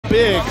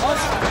big,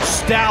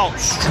 stout,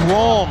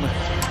 strong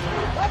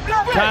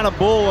kind of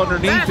bull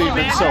underneath him,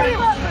 and so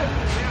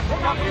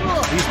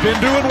he's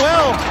been doing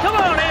well. Come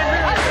on,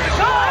 Andrew.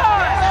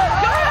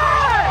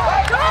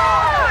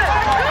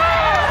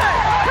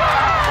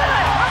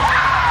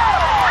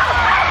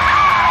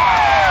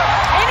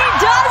 And he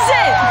does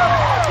it!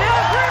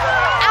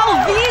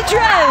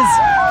 Alvidrez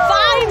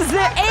finds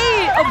the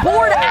 8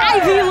 aboard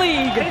Ivy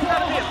League.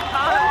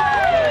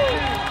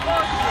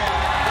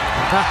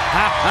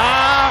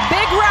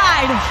 Big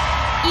ride,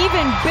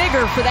 even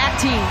bigger for that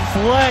team.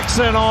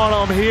 Flexing on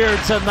them here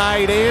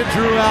tonight.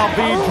 Andrew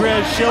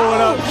Alvidrez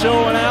showing up,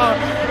 showing out,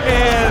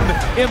 and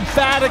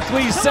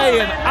emphatically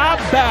saying,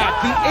 I'm back.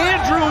 The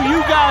Andrew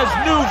you guys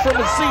knew from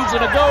a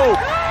season ago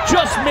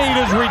just made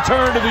his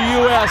return to the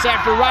U.S.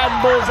 after riding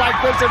bulls like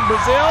this in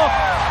Brazil.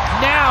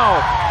 Now,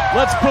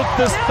 let's put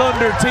this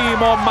Thunder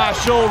team on my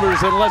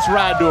shoulders and let's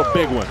ride to a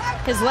big one.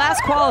 His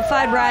last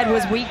qualified ride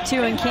was week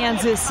 2 in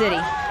Kansas City.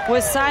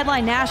 Was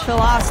sidelined Nashville,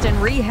 Austin,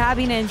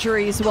 rehabbing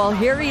injuries. Well,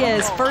 here he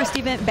is, first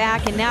event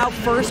back and now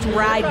first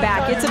ride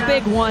back. It's a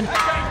big one,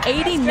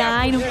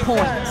 89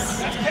 points.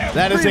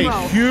 That is a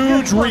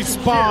huge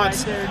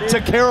response to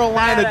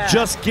Carolina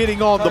just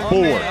getting on the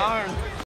board.